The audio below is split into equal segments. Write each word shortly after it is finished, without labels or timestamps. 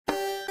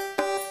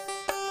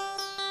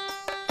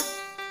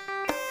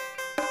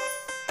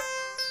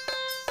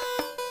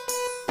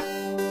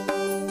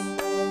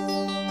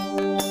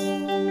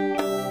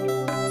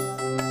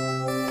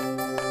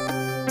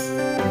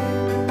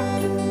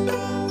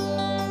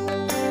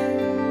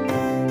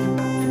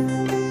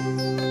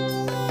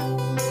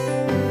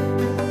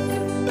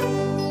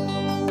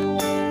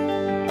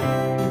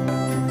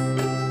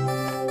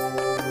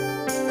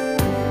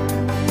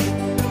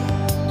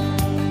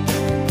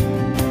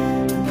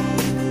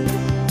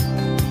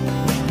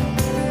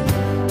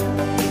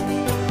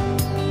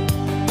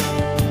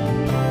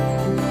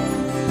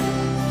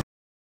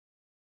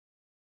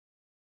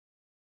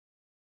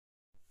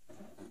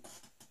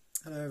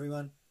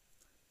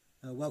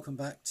welcome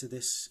back to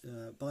this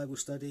Bible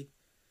study,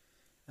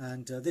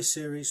 and this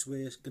series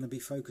we're going to be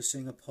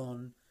focusing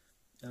upon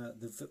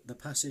the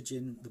passage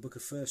in the book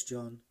of 1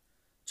 John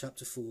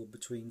chapter 4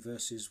 between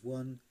verses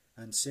 1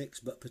 and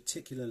 6, but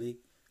particularly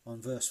on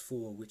verse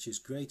 4, which is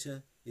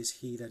greater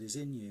is he that is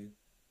in you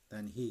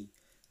than he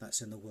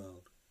that's in the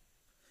world.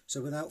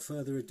 So without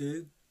further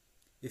ado,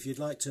 if you'd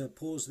like to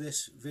pause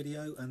this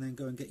video and then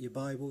go and get your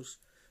Bibles,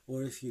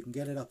 or if you can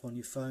get it up on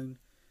your phone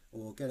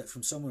or get it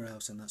from somewhere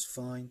else, and that's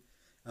fine.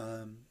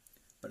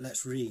 But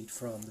let's read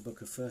from the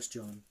book of 1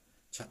 John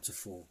chapter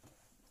 4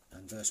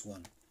 and verse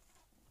 1.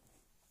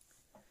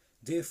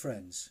 Dear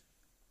friends,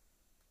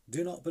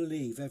 do not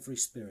believe every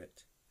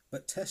spirit,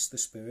 but test the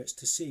spirits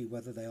to see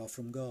whether they are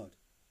from God,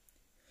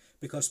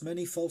 because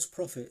many false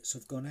prophets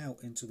have gone out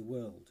into the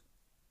world.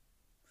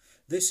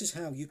 This is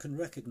how you can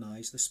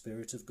recognize the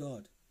Spirit of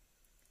God.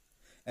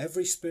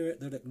 Every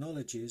spirit that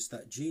acknowledges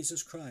that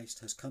Jesus Christ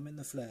has come in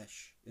the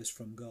flesh is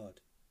from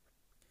God.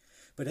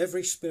 But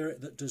every spirit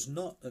that does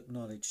not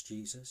acknowledge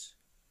Jesus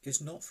is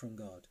not from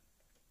God.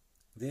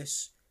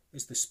 This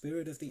is the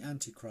spirit of the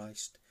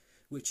Antichrist,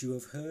 which you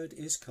have heard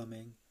is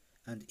coming,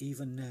 and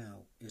even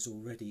now is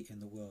already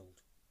in the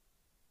world.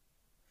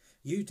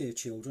 You, dear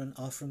children,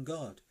 are from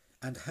God,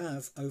 and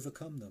have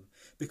overcome them,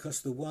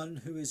 because the one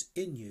who is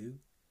in you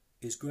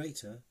is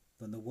greater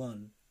than the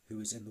one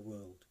who is in the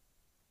world.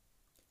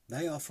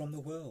 They are from the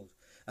world,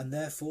 and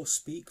therefore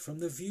speak from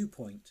the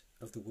viewpoint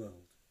of the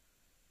world,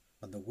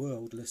 and the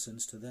world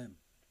listens to them.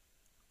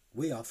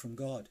 We are from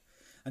God,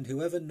 and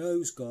whoever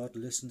knows God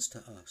listens to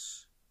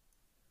us.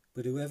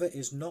 But whoever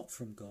is not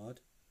from God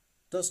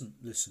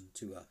doesn't listen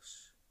to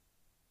us.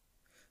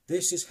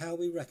 This is how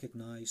we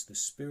recognize the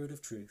spirit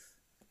of truth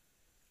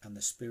and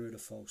the spirit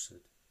of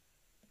falsehood.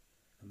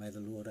 And may the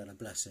Lord add a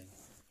blessing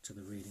to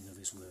the reading of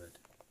his word.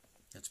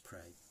 Let's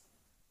pray.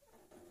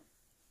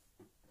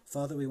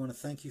 Father, we want to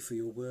thank you for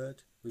your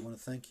word. We want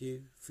to thank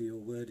you for your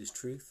word is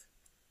truth.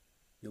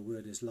 Your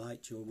word is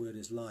light. Your word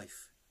is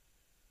life.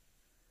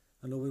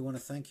 And Lord, we want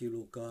to thank you,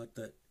 Lord God,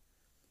 that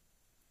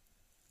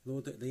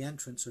the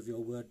entrance of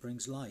your word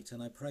brings light.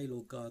 And I pray,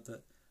 Lord God,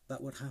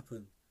 that would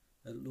happen,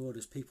 Lord,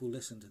 as people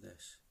listen to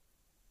this,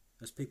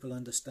 as people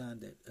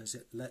understand it, as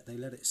they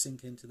let it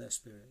sink into their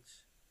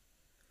spirits.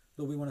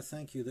 Lord, we want to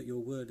thank you that your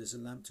word is a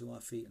lamp to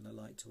our feet and a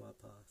light to our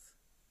path.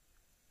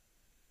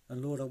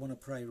 And Lord, I want to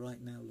pray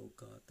right now, Lord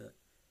God, that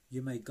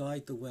you may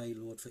guide the way,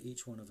 Lord, for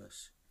each one of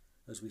us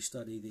as we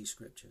study these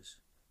scriptures.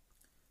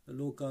 But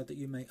Lord God, that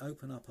you may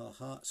open up our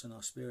hearts and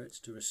our spirits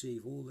to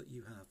receive all that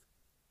you have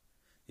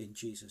in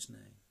Jesus'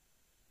 name.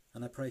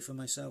 And I pray for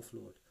myself,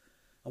 Lord.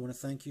 I want to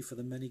thank you for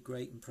the many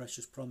great and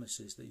precious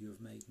promises that you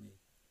have made me.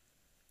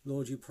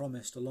 Lord, you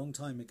promised a long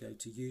time ago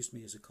to use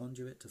me as a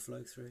conduit to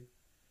flow through,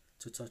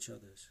 to touch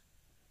others.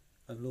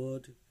 And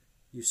Lord,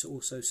 you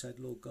also said,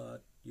 Lord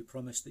God, you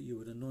promised that you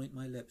would anoint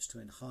my lips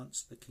to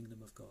enhance the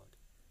kingdom of God.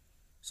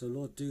 So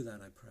Lord, do that,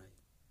 I pray,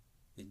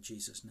 in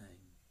Jesus'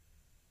 name.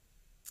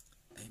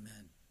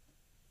 Amen.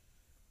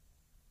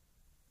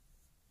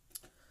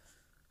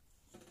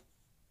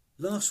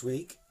 Last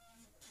week,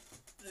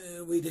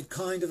 we did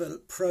kind of a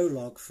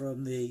prologue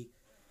from the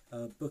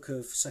book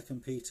of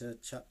 2 Peter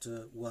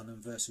chapter 1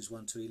 and verses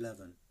 1 to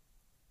 11.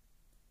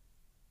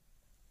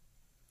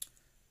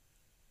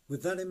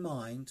 With that in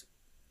mind,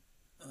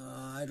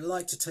 I'd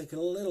like to take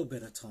a little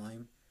bit of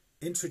time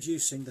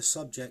introducing the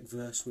subject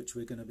verse which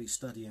we're going to be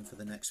studying for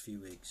the next few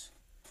weeks,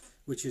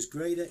 which is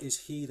greater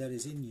is he that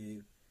is in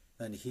you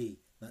than he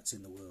that's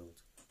in the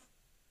world.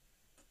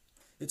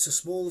 It's a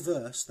small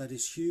verse that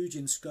is huge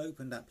in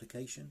scope and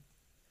application,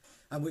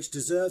 and which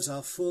deserves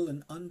our full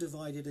and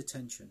undivided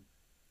attention.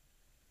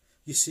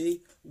 You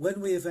see,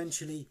 when we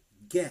eventually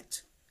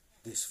get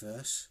this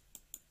verse,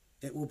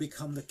 it will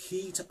become the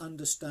key to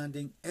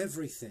understanding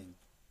everything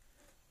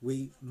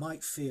we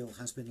might feel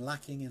has been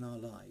lacking in our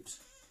lives,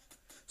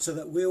 so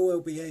that we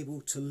will be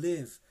able to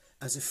live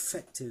as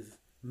effective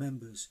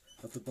members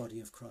of the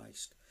body of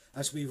Christ,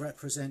 as we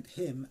represent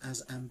him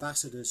as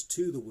ambassadors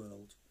to the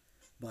world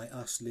by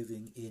us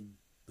living in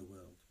the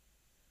world.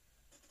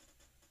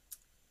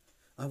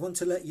 I want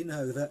to let you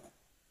know that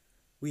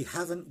we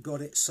haven't got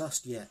it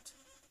sussed yet.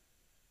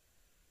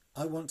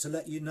 I want to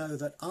let you know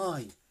that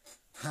I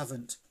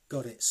haven't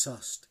got it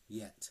sussed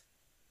yet.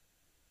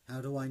 How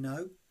do I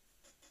know?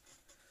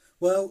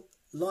 Well,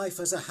 life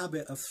has a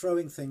habit of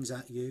throwing things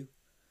at you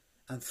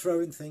and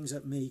throwing things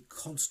at me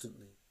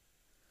constantly.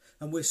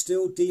 And we're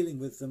still dealing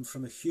with them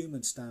from a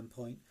human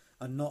standpoint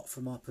and not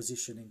from our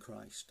position in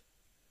Christ.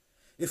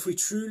 If we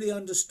truly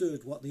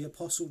understood what the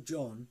Apostle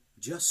John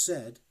just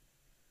said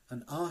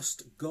and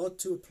asked God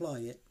to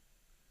apply it,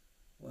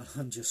 well,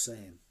 I'm just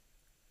saying,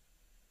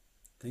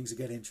 things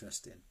get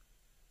interesting.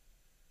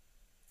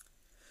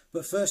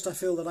 But first I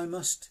feel that I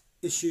must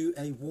issue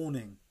a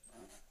warning.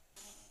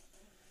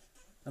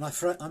 And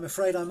I'm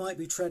afraid I might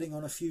be treading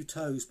on a few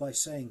toes by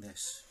saying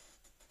this.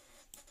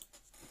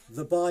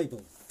 The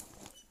Bible,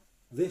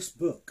 this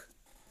book,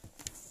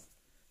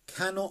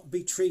 cannot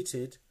be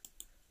treated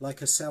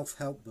like a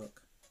self-help book.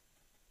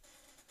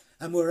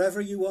 And wherever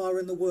you are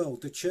in the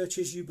world, the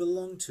churches you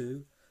belong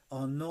to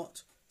are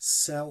not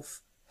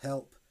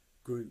self-help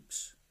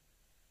groups.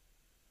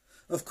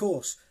 Of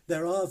course,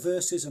 there are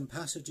verses and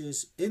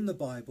passages in the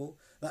Bible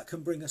that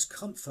can bring us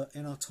comfort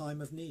in our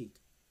time of need.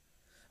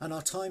 And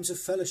our times of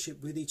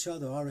fellowship with each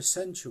other are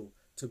essential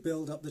to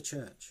build up the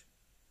church.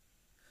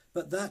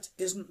 But that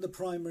isn't the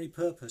primary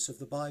purpose of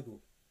the Bible.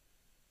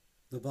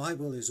 The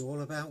Bible is all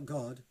about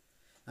God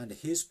and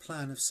his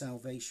plan of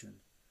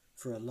salvation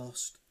for a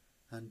lost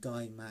and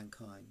dying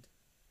mankind.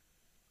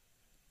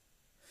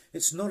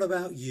 It's not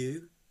about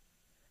you,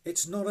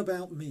 it's not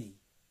about me,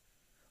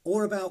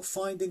 or about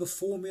finding a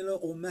formula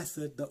or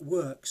method that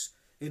works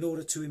in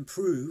order to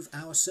improve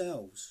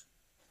ourselves,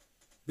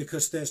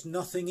 because there's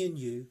nothing in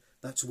you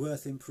that's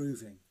worth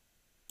improving.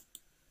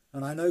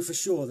 And I know for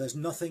sure there's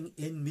nothing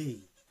in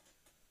me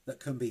that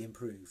can be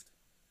improved.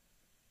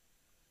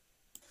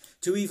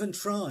 To even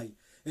try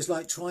is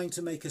like trying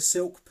to make a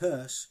silk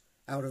purse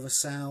out of a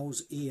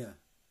sow's ear.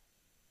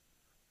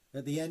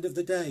 At the end of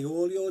the day,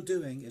 all you're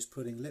doing is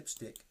putting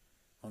lipstick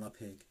on a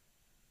pig.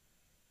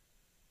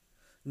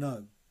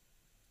 No,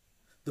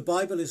 the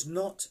Bible is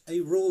not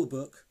a rule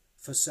book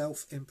for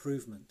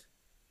self-improvement.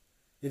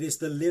 It is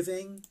the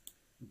living,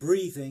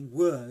 breathing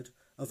word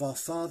of our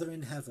Father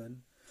in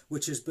heaven,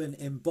 which has been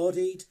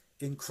embodied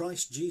in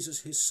Christ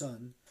Jesus his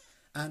Son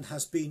and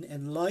has been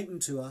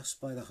enlightened to us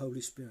by the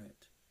Holy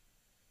Spirit.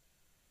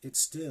 It's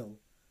still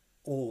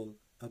all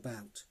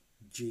about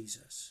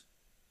Jesus.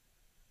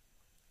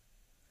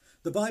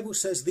 The Bible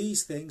says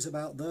these things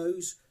about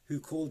those who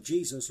call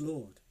Jesus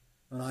Lord,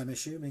 and I'm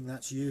assuming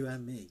that's you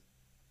and me.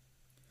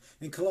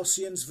 In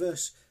Colossians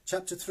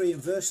chapter 3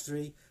 and verse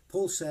 3,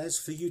 Paul says,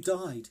 "For you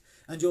died,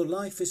 and your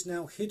life is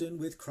now hidden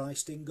with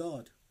Christ in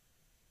God."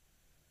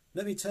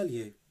 Let me tell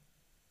you,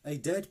 a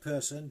dead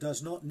person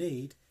does not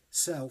need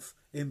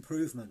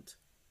self-improvement.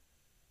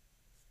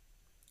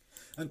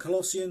 And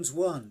Colossians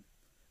 1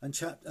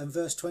 and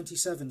verse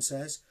 27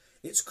 says,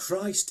 "It's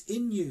Christ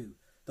in you,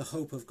 the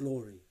hope of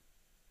glory.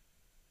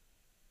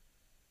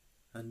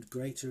 And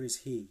greater is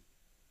he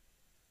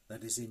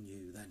that is in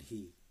you than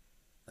he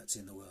that's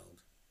in the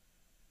world."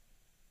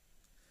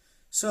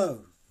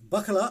 So,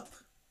 buckle up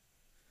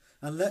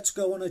and let's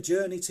go on a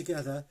journey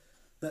together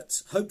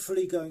that's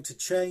hopefully going to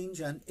change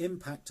and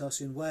impact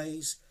us in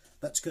ways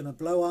that's going to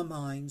blow our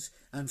minds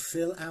and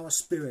fill our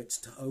spirits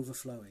to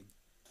overflowing,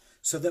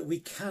 so that we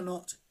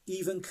cannot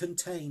even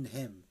contain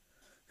him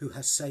who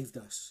has saved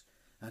us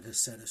and has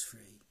set us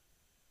free.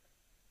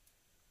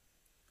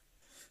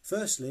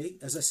 Firstly,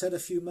 as I said a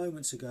few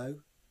moments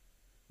ago,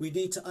 we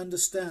need to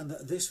understand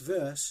that this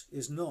verse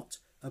is not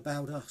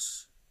about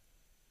us.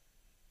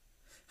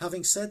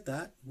 Having said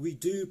that, we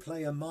do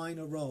play a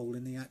minor role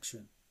in the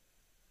action.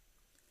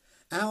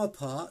 Our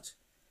part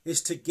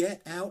is to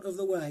get out of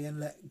the way and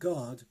let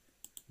God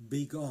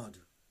be God.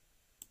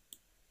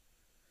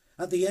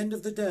 At the end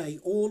of the day,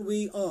 all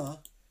we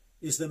are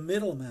is the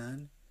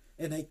middleman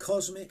in a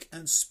cosmic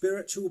and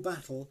spiritual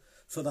battle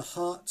for the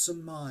hearts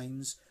and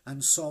minds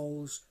and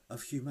souls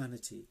of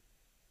humanity.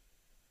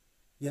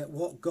 Yet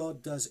what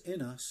God does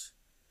in us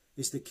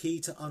is the key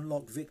to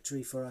unlock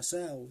victory for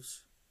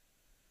ourselves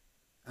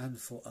and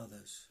for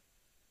others.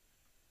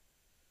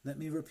 Let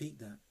me repeat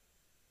that.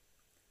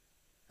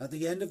 At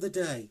the end of the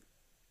day,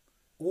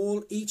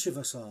 all each of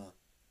us are,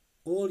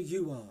 all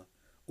you are,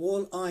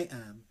 all I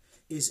am,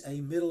 is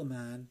a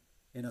middleman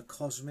in a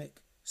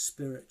cosmic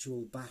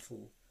spiritual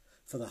battle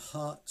for the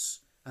hearts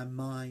and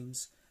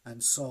minds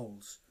and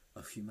souls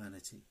of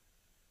humanity.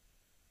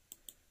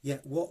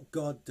 Yet what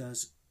God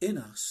does in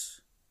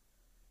us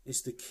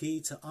is the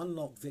key to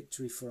unlock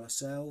victory for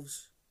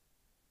ourselves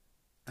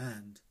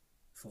and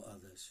for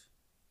others.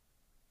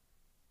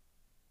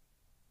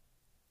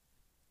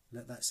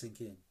 Let that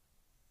sink in.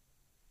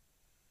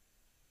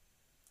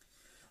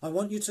 I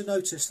want you to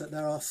notice that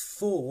there are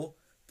 4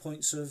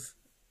 points of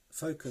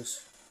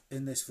focus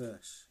in this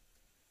verse.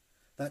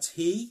 That's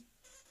He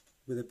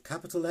with a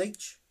capital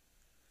H,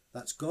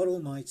 that's God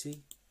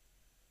Almighty,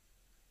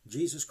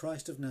 Jesus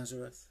Christ of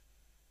Nazareth,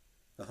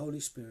 the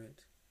Holy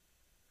Spirit.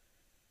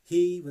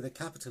 He with a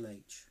capital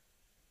H.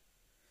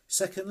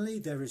 Secondly,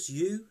 there is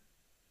you,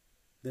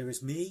 there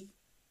is me,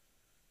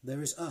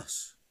 there is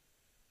us.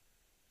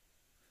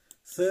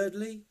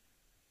 Thirdly,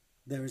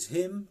 there is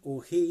him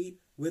or he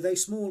with a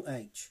small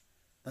h.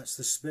 That's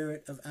the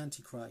spirit of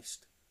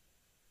Antichrist.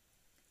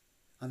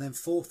 And then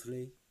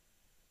fourthly,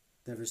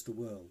 there is the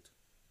world.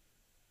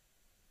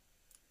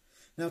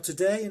 Now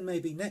today and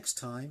maybe next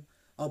time,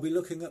 I'll be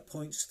looking at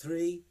points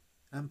 3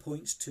 and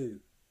points 2.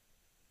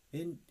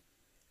 In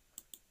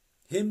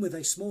him with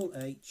a small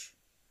h,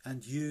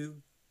 and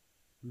you,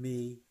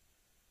 me,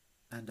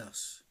 and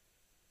us.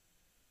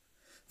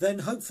 Then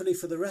hopefully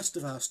for the rest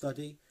of our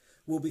study,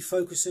 we'll be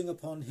focusing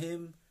upon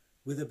him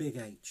with a big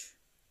H,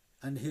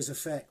 and his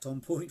effect on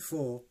point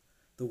 4,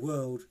 the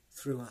world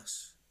through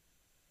us.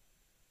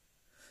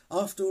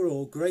 After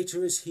all,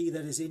 greater is he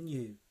that is in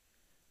you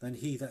than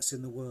he that's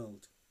in the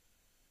world.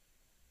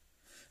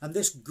 And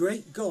this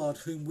great God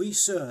whom we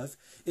serve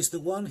is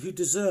the one who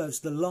deserves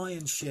the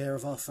lion's share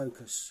of our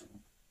focus.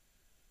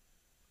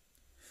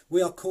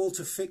 We are called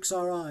to fix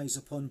our eyes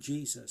upon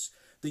Jesus,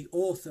 the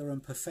author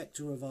and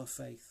perfecter of our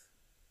faith.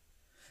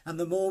 And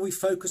the more we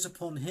focus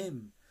upon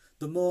him,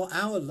 the more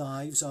our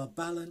lives are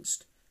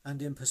balanced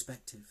and in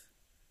perspective.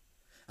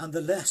 And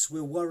the less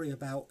we'll worry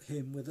about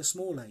him with a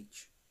small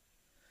h,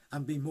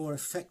 and be more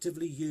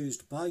effectively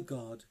used by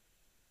God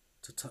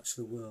to touch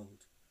the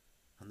world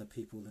and the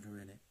people that are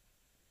in it.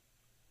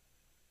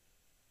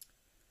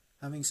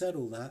 Having said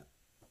all that,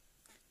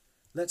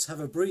 let's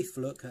have a brief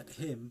look at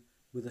him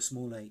with a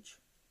small h.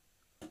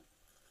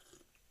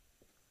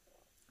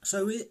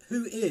 So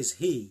who is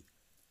he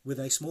with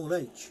a small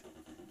h?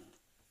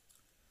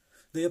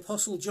 The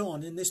Apostle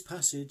John in this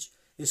passage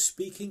is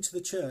speaking to the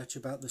church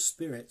about the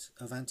spirit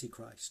of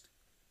Antichrist.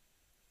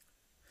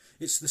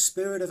 It's the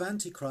spirit of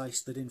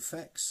Antichrist that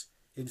infects,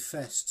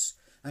 infests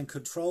and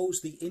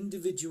controls the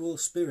individual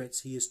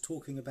spirits he is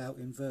talking about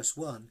in verse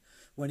 1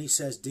 when he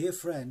says, "Dear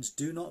friends,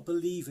 do not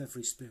believe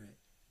every spirit,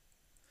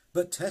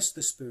 but test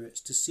the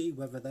spirits to see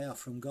whether they are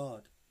from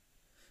God,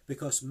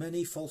 because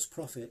many false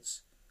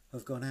prophets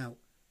have gone out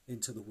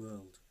into the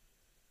world."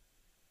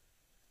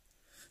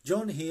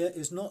 John here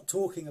is not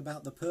talking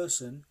about the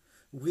person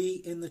we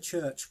in the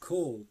church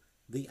call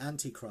the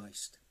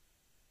Antichrist.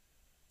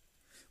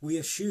 We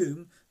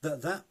assume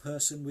that that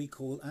person we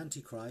call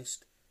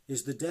Antichrist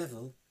is the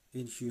devil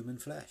in human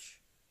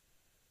flesh.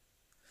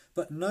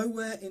 But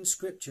nowhere in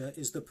Scripture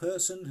is the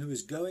person who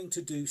is going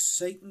to do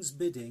Satan's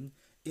bidding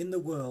in the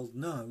world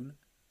known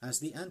as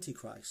the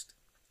Antichrist.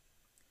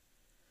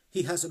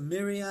 He has a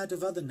myriad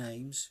of other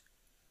names,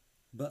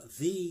 but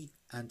the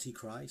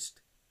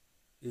Antichrist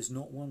is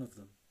not one of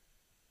them.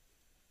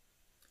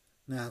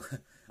 Now,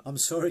 I'm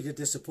sorry to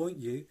disappoint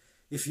you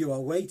if you are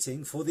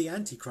waiting for the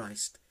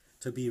Antichrist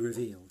to be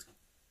revealed,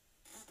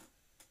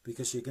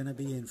 because you're going to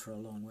be in for a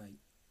long wait.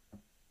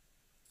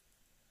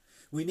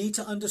 We need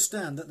to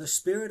understand that the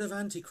spirit of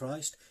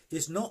Antichrist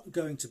is not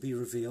going to be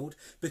revealed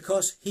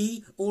because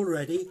he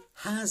already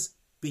has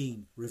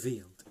been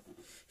revealed.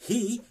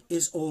 He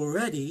is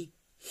already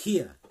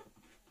here.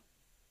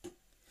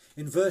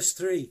 In verse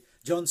 3,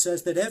 John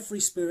says that every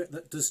spirit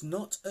that does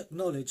not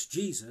acknowledge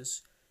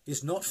Jesus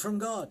is not from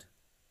God.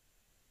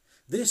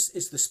 This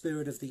is the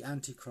spirit of the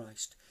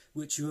Antichrist,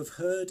 which you have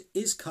heard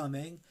is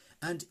coming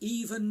and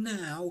even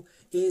now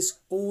is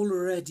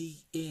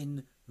already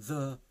in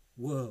the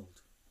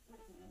world.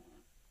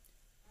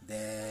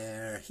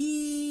 They're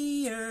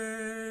here,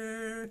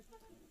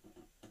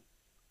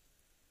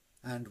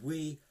 and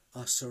we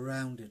are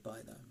surrounded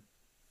by them.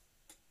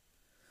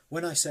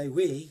 When I say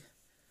we,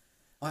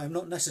 I am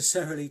not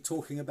necessarily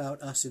talking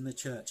about us in the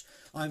church.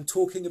 I'm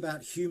talking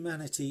about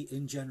humanity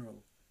in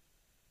general.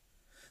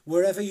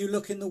 Wherever you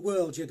look in the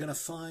world, you're going to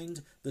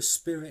find the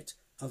spirit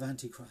of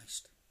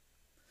Antichrist.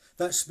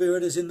 That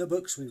spirit is in the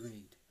books we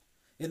read,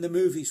 in the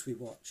movies we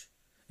watch,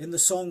 in the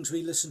songs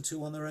we listen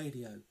to on the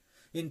radio,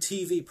 in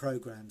TV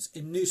programs,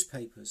 in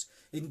newspapers,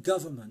 in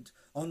government,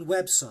 on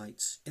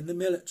websites, in the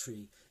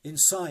military, in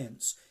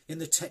science, in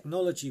the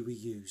technology we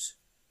use,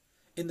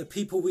 in the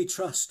people we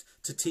trust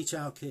to teach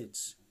our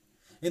kids,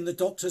 in the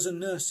doctors and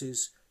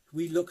nurses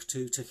we look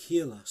to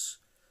heal us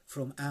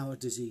from our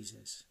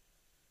diseases.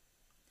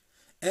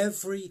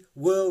 Every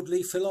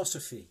worldly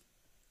philosophy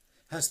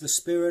has the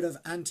spirit of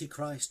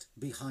Antichrist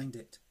behind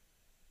it.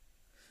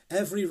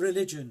 Every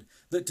religion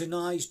that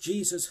denies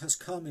Jesus has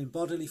come in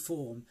bodily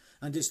form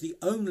and is the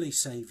only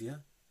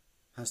saviour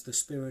has the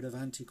spirit of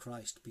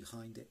Antichrist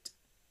behind it.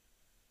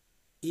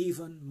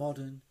 Even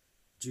modern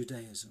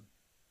Judaism.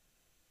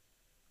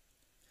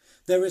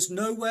 There is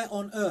nowhere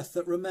on earth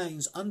that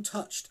remains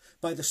untouched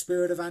by the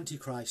spirit of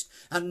Antichrist,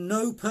 and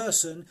no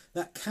person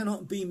that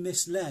cannot be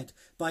misled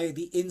by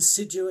the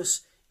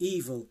insidious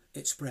evil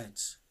it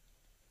spreads.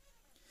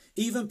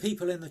 Even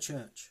people in the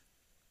church.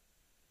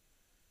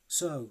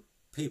 So,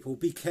 people,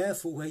 be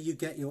careful where you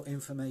get your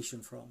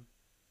information from.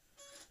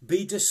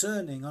 Be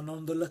discerning and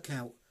on the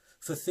lookout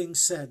for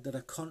things said that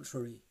are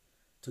contrary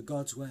to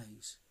God's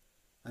ways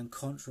and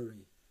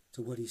contrary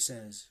to what he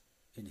says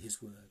in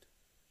his word.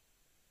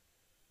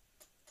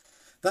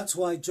 That's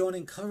why John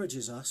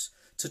encourages us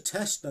to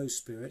test those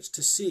spirits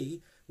to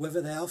see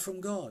whether they are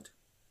from God.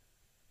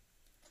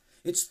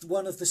 It's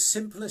one of the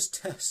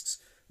simplest tests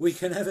we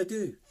can ever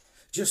do.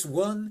 Just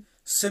one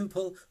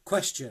simple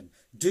question.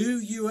 Do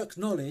you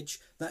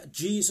acknowledge that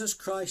Jesus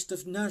Christ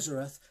of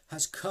Nazareth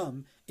has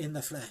come in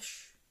the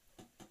flesh?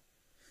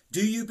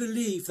 Do you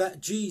believe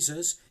that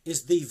Jesus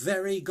is the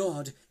very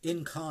God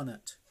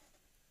incarnate?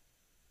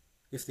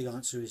 If the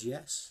answer is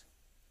yes,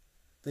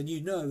 then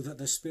you know that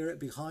the spirit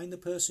behind the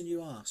person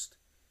you asked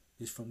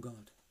is from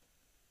God.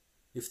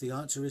 If the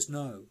answer is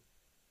no,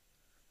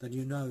 then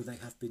you know they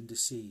have been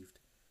deceived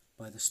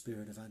by the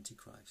spirit of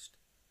Antichrist.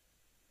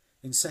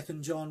 In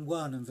 2 John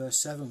 1 and verse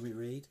 7 we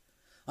read,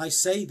 "I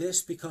say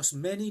this because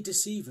many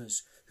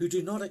deceivers who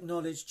do not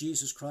acknowledge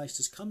Jesus Christ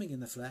as coming in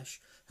the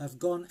flesh have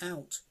gone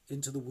out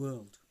into the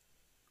world.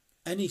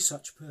 Any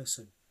such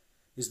person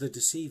is the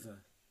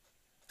deceiver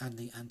and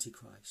the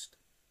Antichrist.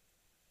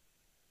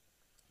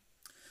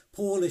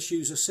 Paul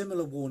issues a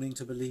similar warning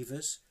to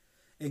believers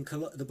in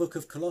the book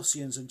of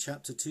Colossians and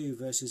chapter 2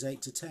 verses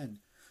 8 to 10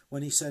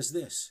 when he says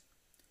this: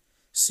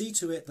 "See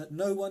to it that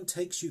no one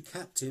takes you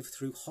captive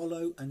through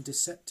hollow and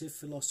deceptive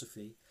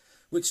philosophy,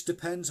 which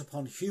depends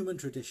upon human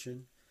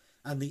tradition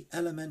and the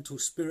elemental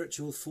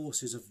spiritual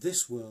forces of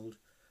this world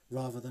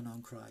rather than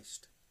on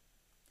Christ.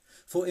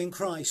 For in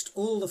Christ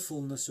all the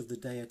fullness of the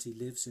deity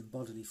lives in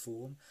bodily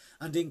form,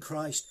 and in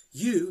Christ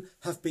you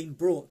have been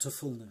brought to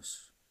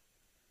fullness.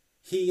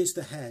 He is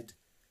the head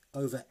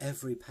over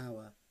every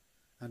power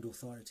and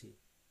authority."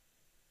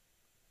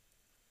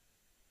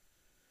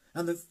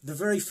 And the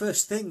very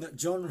first thing that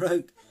John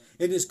wrote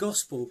in his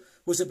gospel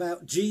was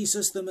about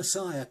Jesus the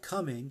Messiah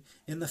coming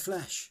in the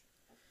flesh.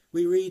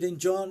 We read in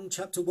John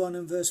chapter 1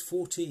 and verse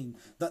 14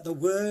 that the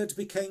Word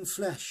became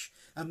flesh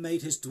and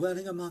made his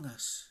dwelling among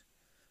us.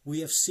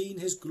 We have seen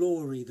his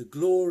glory, the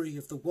glory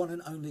of the one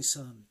and only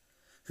Son,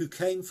 who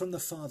came from the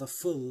Father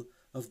full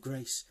of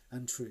grace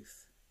and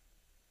truth.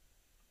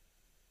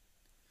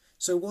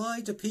 So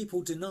why do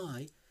people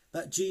deny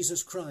that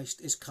Jesus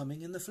Christ is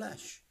coming in the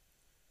flesh?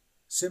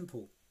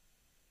 Simple.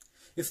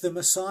 If the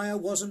Messiah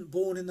wasn't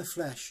born in the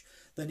flesh,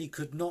 then he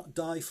could not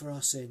die for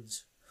our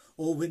sins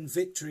or win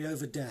victory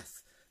over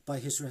death by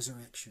his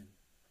resurrection.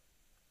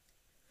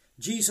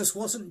 Jesus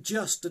wasn't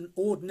just an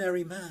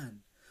ordinary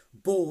man,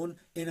 born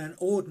in an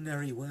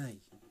ordinary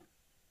way.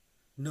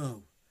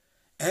 No,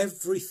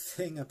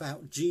 everything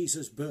about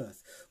Jesus'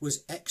 birth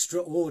was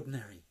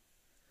extraordinary.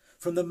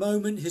 From the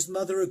moment his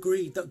mother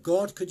agreed that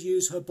God could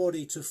use her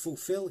body to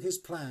fulfill his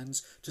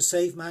plans to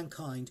save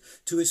mankind,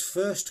 to his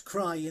first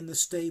cry in the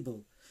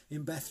stable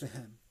in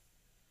Bethlehem.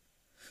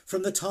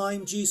 From the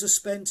time Jesus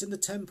spent in the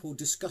temple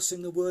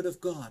discussing the word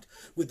of God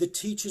with the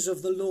teachers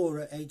of the law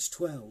at age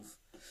 12,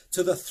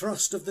 to the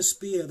thrust of the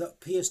spear that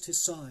pierced his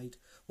side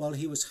while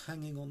he was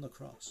hanging on the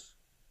cross.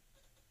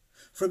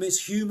 From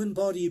his human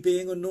body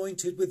being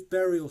anointed with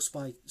burial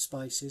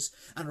spices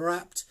and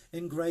wrapped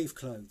in grave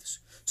clothes,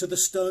 to the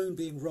stone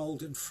being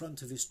rolled in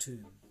front of his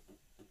tomb.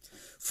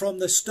 From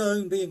the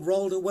stone being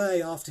rolled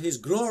away after his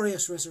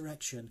glorious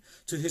resurrection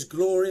to his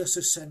glorious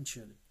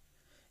ascension.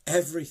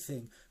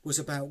 Everything was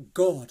about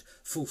God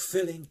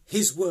fulfilling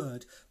his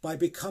word by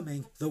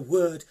becoming the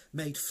Word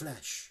made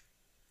flesh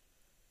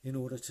in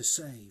order to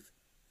save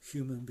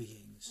human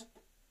beings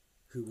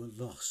who were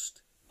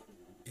lost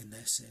in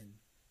their sin.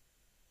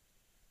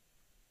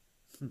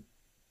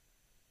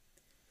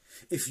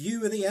 If you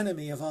were the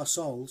enemy of our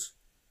souls,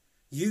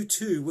 you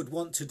too would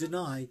want to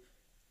deny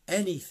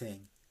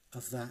anything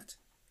of that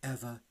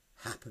ever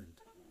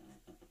happened.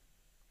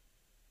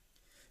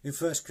 In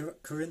 1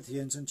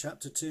 Corinthians and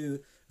chapter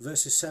 2,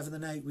 verses 7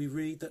 and 8, we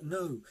read that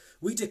no,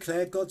 we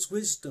declare God's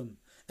wisdom,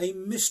 a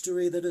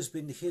mystery that has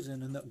been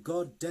hidden and that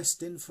God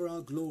destined for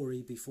our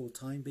glory before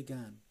time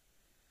began.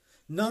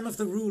 None of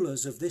the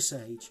rulers of this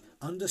age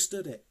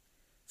understood it,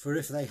 for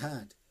if they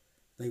had,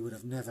 they would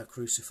have never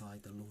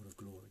crucified the Lord of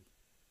glory.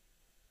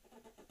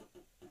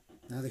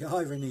 Now the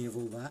irony of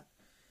all that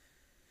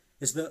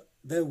is that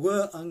there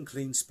were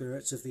unclean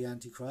spirits of the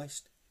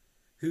Antichrist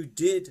who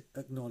did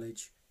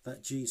acknowledge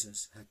that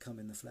Jesus had come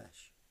in the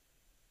flesh.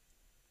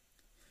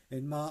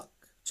 In Mark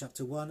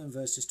chapter 1 and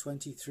verses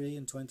 23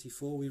 and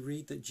 24 we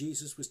read that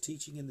Jesus was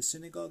teaching in the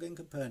synagogue in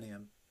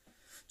Capernaum.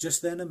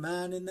 Just then a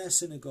man in their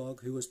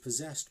synagogue who was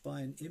possessed by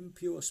an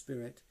impure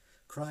spirit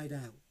cried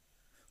out,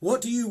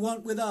 "What do you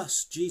want with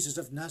us, Jesus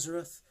of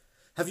Nazareth?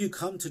 Have you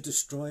come to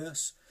destroy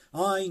us?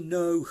 I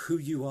know who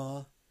you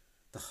are,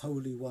 the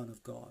Holy One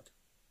of God."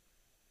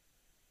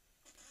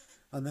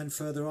 And then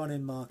further on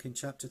in Mark, in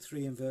chapter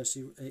 3 and verse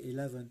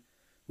 11,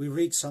 we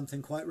read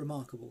something quite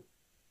remarkable.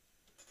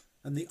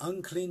 And the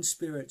unclean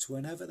spirits,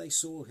 whenever they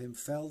saw him,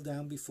 fell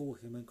down before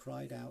him and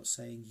cried out,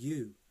 saying,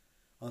 "You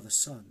are the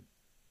Son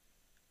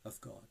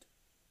of God."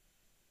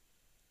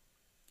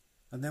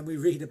 And then we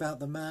read about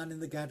the man in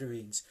the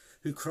Gadarenes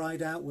who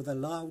cried out with a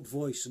loud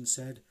voice and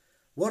said,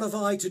 "What have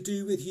I to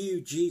do with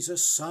you,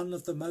 Jesus, Son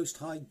of the Most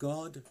High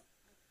God?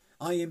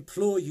 I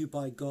implore you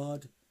by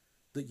God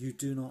that you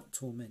do not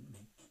torment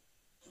me."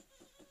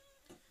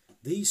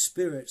 These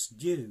spirits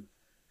knew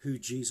who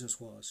Jesus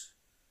was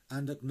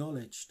and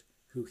acknowledged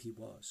who he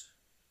was.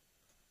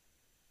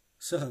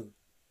 So,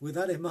 with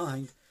that in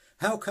mind,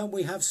 how come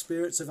we have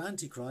spirits of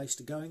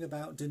Antichrist going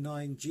about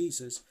denying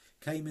Jesus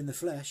came in the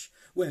flesh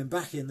when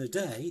back in the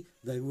day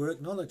they were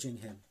acknowledging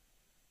him?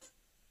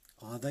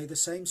 Are they the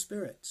same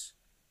spirits?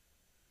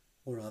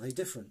 Or are they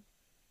different?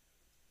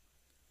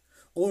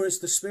 Or is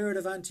the spirit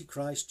of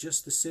Antichrist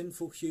just the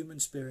sinful human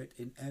spirit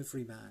in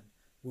every man,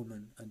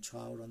 woman and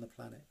child on the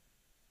planet,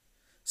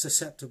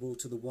 susceptible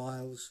to the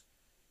wiles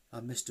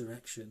and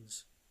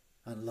misdirections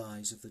and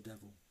lies of the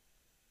devil?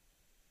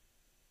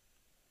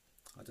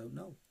 I don't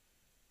know.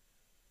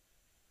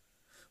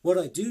 What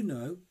I do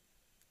know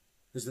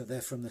is that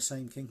they're from the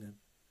same kingdom.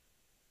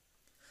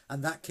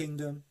 And that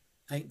kingdom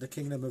ain't the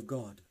kingdom of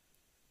God.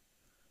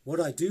 What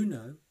I do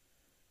know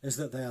is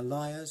that they are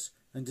liars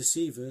and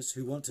deceivers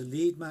who want to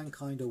lead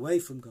mankind away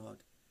from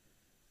God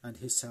and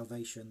his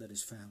salvation that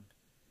is found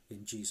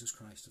in Jesus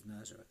Christ of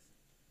Nazareth.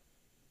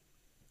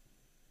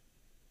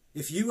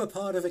 If you were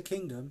part of a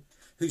kingdom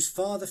whose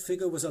father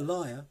figure was a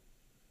liar,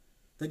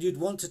 then you'd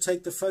want to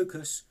take the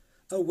focus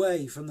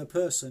away from the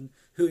person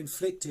who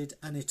inflicted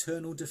an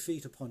eternal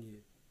defeat upon you.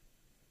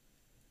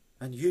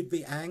 And you'd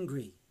be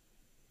angry,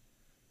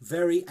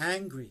 very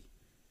angry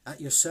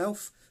at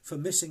yourself for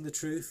missing the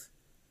truth,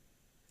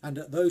 and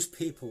at those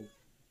people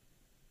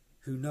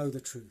who know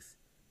the truth,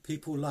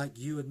 people like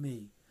you and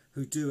me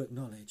who do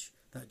acknowledge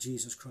that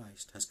Jesus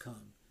Christ has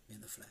come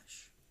in the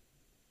flesh.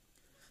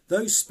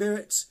 Those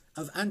spirits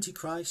of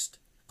Antichrist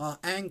are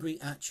angry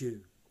at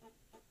you.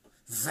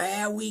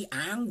 Very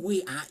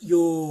angry at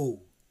you.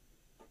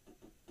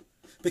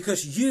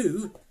 Because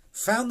you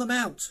found them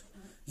out.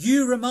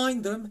 You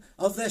remind them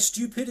of their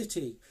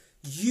stupidity.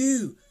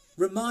 You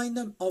remind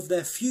them of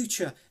their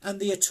future and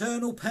the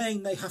eternal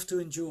pain they have to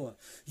endure.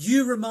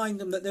 You remind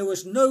them that there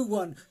was no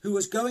one who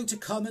was going to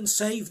come and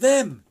save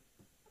them.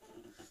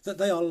 That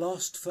they are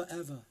lost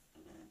forever.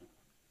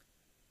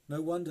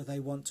 No wonder they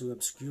want to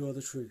obscure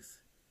the truth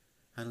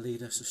and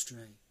lead us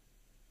astray.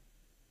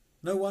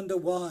 No wonder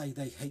why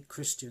they hate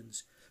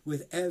Christians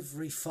with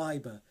every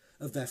fibre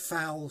of their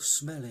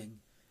foul-smelling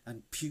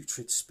and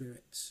putrid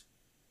spirits.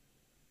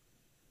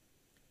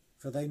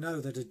 For they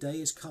know that a day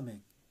is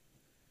coming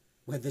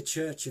when the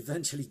church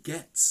eventually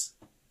gets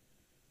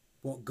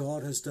what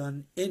God has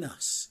done in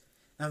us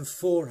and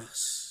for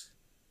us.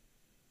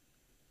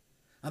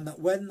 And that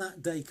when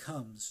that day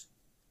comes,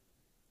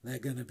 they're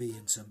going to be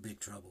in some big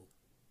trouble.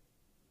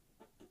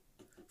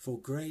 For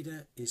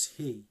greater is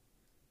he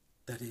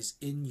that is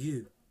in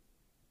you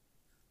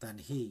than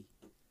he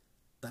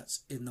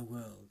that's in the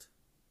world.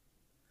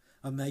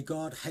 And may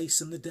God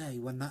hasten the day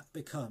when that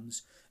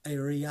becomes a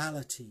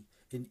reality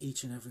in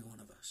each and every one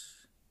of us.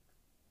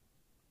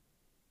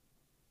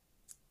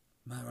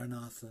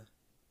 Maranatha.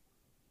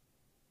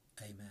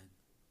 Amen.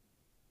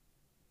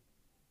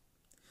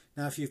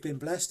 Now, if you've been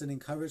blessed and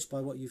encouraged by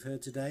what you've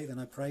heard today, then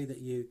I pray that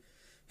you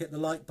hit the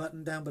like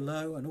button down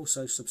below and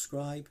also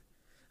subscribe.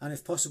 And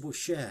if possible,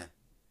 share.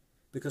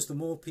 Because the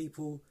more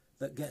people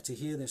that get to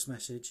hear this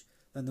message,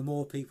 then the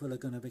more people are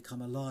going to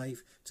become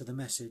alive to the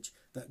message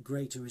that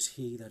greater is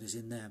he that is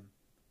in them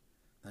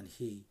than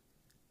he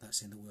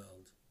that's in the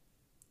world.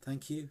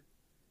 Thank you.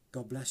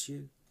 God bless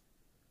you.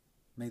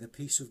 May the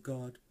peace of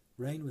God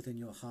reign within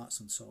your hearts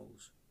and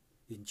souls.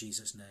 In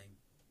Jesus' name.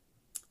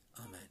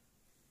 Amen.